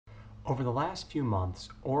Over the last few months,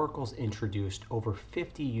 Oracle's introduced over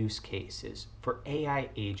 50 use cases for AI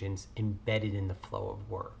agents embedded in the flow of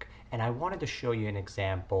work. And I wanted to show you an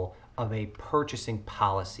example of a purchasing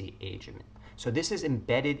policy agent. So this is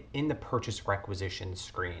embedded in the purchase requisition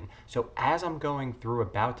screen. So as I'm going through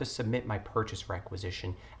about to submit my purchase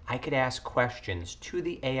requisition, I could ask questions to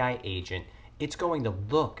the AI agent. It's going to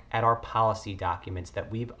look at our policy documents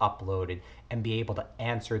that we've uploaded and be able to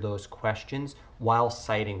answer those questions while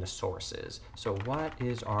citing the sources. So what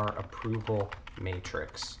is our approval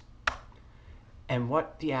matrix? And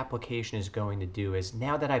what the application is going to do is,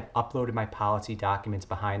 now that I've uploaded my policy documents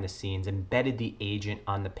behind the scenes, embedded the agent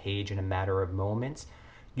on the page in a matter of moments,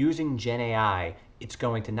 using GenAI, it's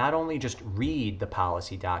going to not only just read the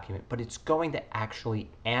policy document, but it's going to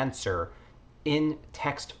actually answer in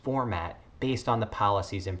text format based on the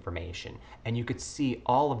policy's information. And you could see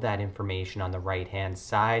all of that information on the right-hand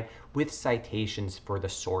side with citations for the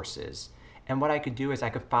sources. And what I could do is I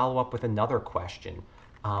could follow up with another question.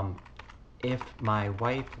 If my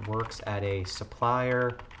wife works at a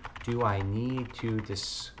supplier, do I need to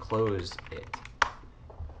disclose it?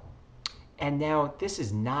 And now this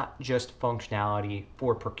is not just functionality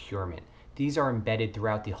for procurement. These are embedded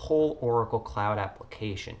throughout the whole Oracle Cloud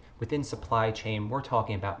application. Within supply chain, we're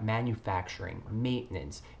talking about manufacturing,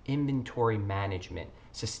 maintenance, inventory management,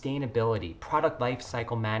 sustainability, product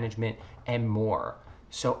lifecycle management, and more.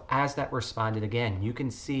 So as that responded again, you can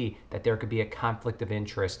see that there could be a conflict of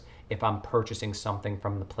interest if I'm purchasing something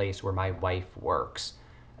from the place where my wife works.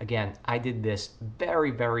 Again, I did this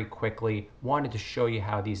very quickly, wanted to show you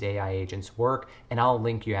how these AI agents work, and I'll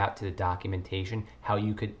link you out to the documentation, how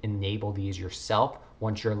you could enable these yourself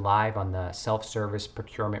once you're live on the self-service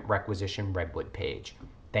procurement requisition Redwood page.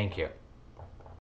 Thank you.